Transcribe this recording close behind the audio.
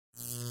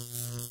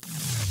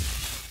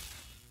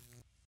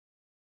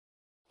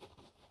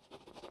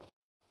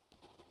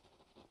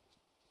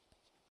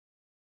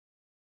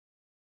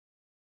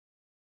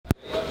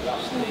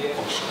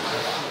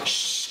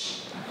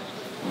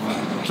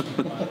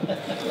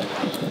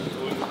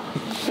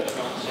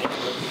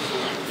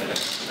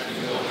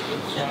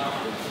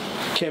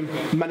Kim,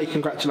 many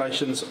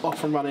congratulations,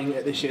 off and running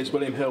at this year's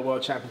William Hill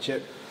World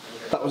Championship.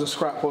 That was a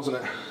scrap, wasn't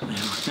it?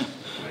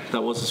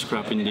 That was a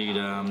scrap indeed.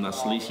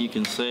 That's the least you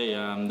can say.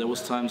 There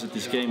was times at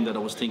this game that I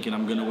was thinking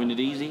I'm going to win it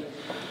easy,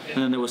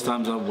 and then there was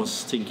times I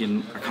was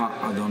thinking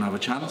I don't have a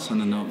chance, and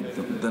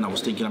then I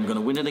was thinking I'm going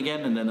to win it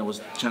again, and then there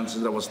was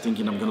chances that I was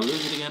thinking I'm going to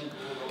lose it again.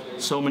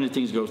 So many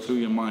things go through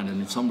your mind,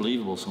 and it's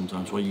unbelievable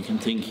sometimes where you can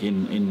think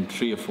in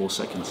 3 or 4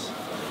 seconds.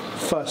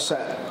 First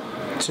set,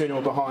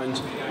 2-0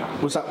 behind.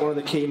 Was that one of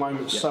the key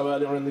moments so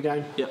early on in the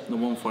game? Yeah, the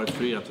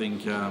 1-5-3, I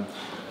think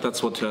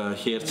that's what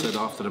Geert said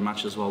after the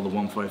match as well. The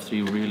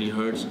 1-5-3 really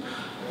hurts.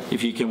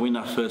 If you can win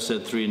that first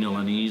set 3-0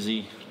 and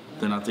easy,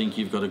 then I think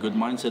you've got a good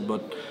mindset.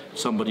 But if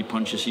somebody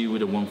punches you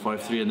with a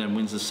 1-5-3 and then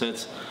wins the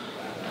set,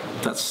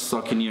 that's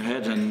stuck in your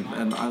head,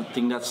 and I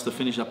think that's the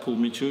finish that pulled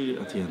me through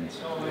at the end.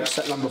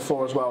 Set number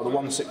 4 as well, the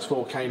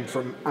 1-6-4 came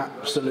from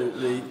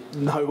absolutely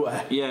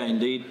nowhere. Yeah,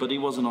 indeed, but he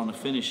wasn't on the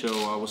finish, so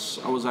I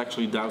was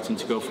actually doubting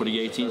to go for the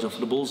 18s or for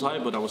the bullseye,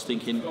 but I was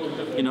thinking,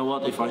 you know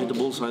what, if I hit the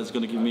bullseye it's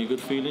going to give me a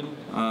good feeling,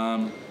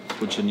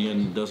 which in the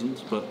end it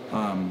doesn't, but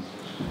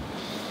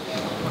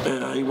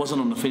he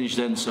wasn't on the finish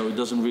then, so it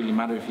doesn't really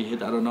matter if you hit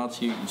that or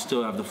not. You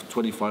still have the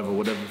 25 or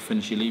whatever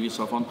finish you leave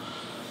yourself on.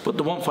 But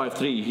the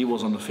 1-5-3, he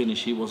was on the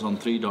finish, he was on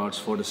 3 darts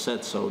for the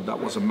set, so that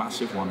was a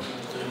massive one.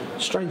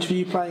 Strange for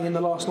you playing in the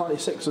last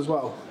 96 as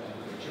well,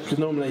 because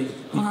normally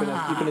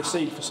you've been a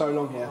seed for so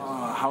long here.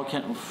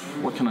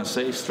 What can I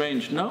say?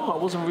 Strange? No, I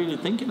wasn't really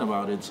thinking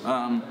about it.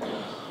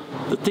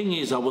 The thing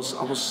is, I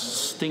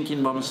was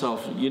thinking by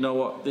myself, you know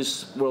what,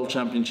 this World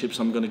Championships,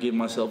 I'm going to give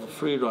myself a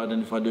free ride,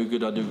 and if I do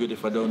good, I do good.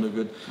 If I don't do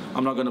good,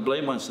 I'm not going to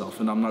blame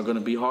myself, and I'm not going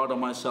to be hard on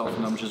myself,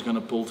 and I'm just going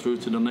to pull through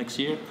to the next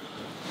year.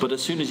 But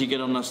as soon as you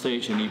get on that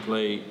stage and you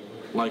play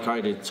like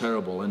I did,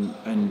 terrible,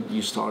 and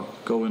you start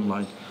going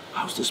like,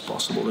 how's this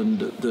possible? And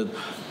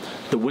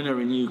the winner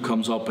in you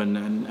comes up,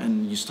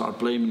 and you start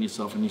blaming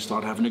yourself, and you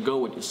start having a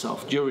go at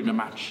yourself during the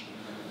match,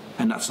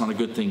 and that's not a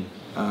good thing.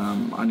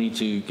 I need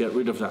to get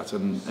rid of that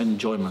and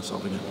enjoy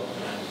myself again.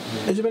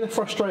 Has it been a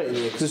frustrating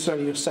year, because this is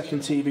only your second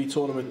TV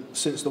tournament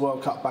since the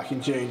World Cup back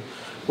in June,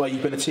 where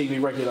you've been a TV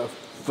regular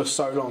for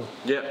so long?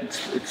 Yeah,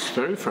 it's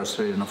very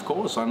frustrating, of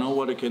course. I know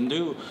what I can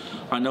do.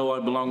 I know I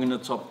belong in the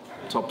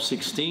top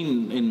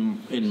 16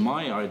 in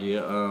my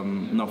idea,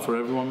 not for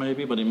everyone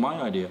maybe, but in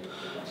my idea,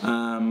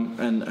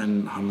 and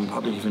I'm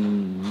not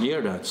even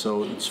near that,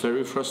 so it's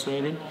very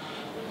frustrating.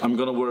 I'm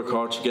going to work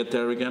hard to get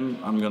there again.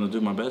 I'm going to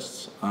do my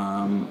best,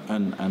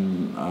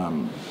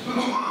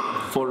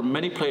 for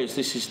many players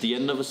this is the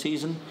end of a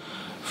season.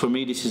 For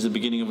me this is the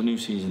beginning of a new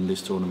season,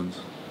 this tournament.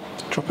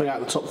 Dropping out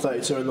the top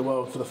 32 in the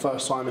world for the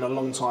first time in a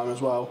long time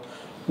as well.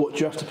 What do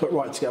you have to put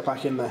right to get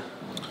back in there?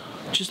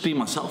 Just be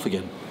myself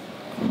again.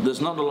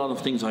 There's not a lot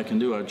of things I can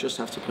do. I just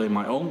have to play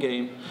my own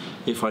game.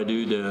 If I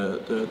do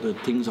the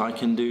things I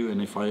can do,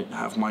 and if I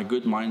have my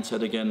good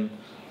mindset again,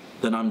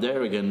 then I'm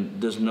there again.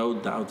 There's no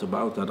doubt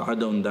about that. I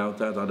don't doubt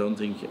that. I don't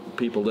think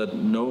people that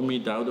know me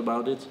doubt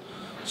about it.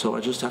 So I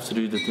just have to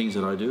do the things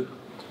that I do.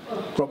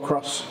 Rob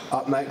Cross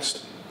up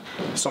next.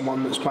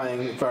 Someone that's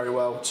playing very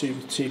well, 2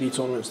 TV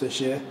tournaments this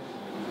year.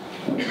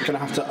 Going to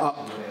have to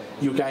up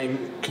your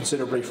game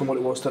considerably from what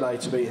it was today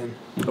to beat him.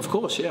 Of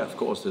course, yeah, of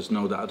course. There's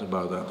no doubt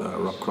about that.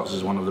 Rob Cross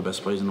is one of the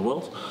best players in the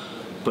world.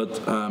 But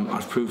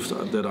I've proved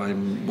that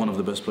I'm one of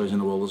the best players in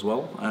the world as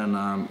well. And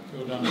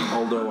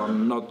although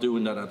I'm not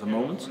doing that at the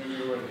moment,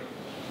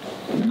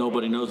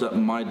 nobody knows that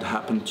might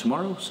happen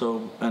tomorrow.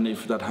 So, and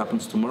if that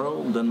happens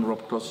tomorrow, then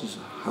Rob Cross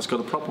has got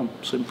a problem.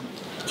 Simple.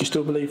 Do you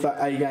still believe that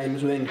A game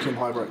is within Kim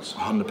Huybrechts?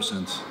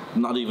 100%.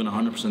 Not even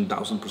 100%,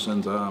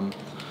 1000%.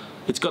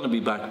 It's going to be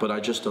back, but I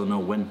just don't know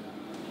when.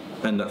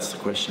 And that's the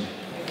question.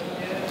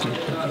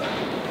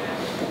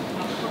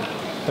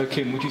 So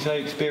Kim, would you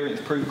say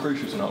experience proved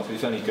crucial tonight?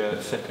 It's only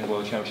Geert's second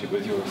World Championship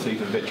with your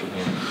season veteran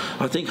here.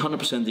 I think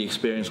 100% the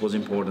experience was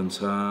important.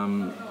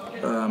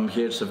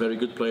 Geert's a very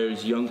good player,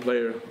 he's a young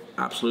player,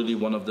 absolutely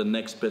one of the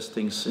next best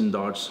things in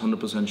darts,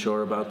 100%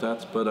 sure about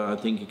that, but I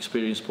think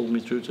experience pulled me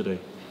through today.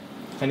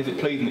 And is it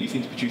pleasing that you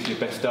seem to produce your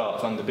best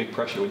darts under big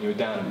pressure when you were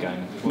down in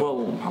game?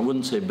 Well, I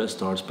wouldn't say best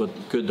darts, but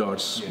good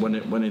darts when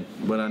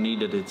I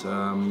needed it.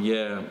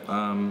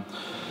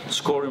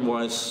 Scoring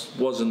wise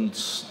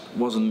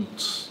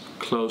wasn't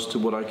close to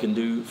what I can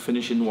do.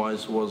 Finishing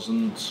wise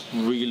wasn't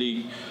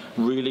really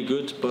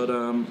good, but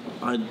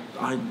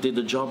I did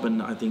the job,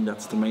 and I think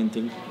that's the main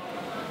thing.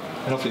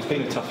 And obviously it's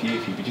been a tough year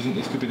for you, but do you think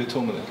this could be the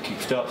tournament that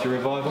kickstarts your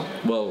revival?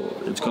 Well,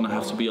 it's going to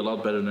have to be a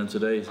lot better than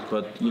today,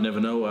 but you never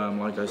know.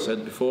 Like I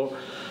said before,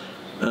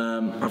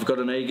 I've got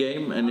an A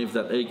game, and if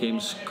that A game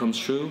comes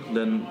through,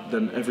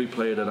 then every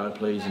player that I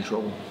play is in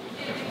trouble.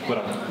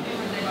 Well done.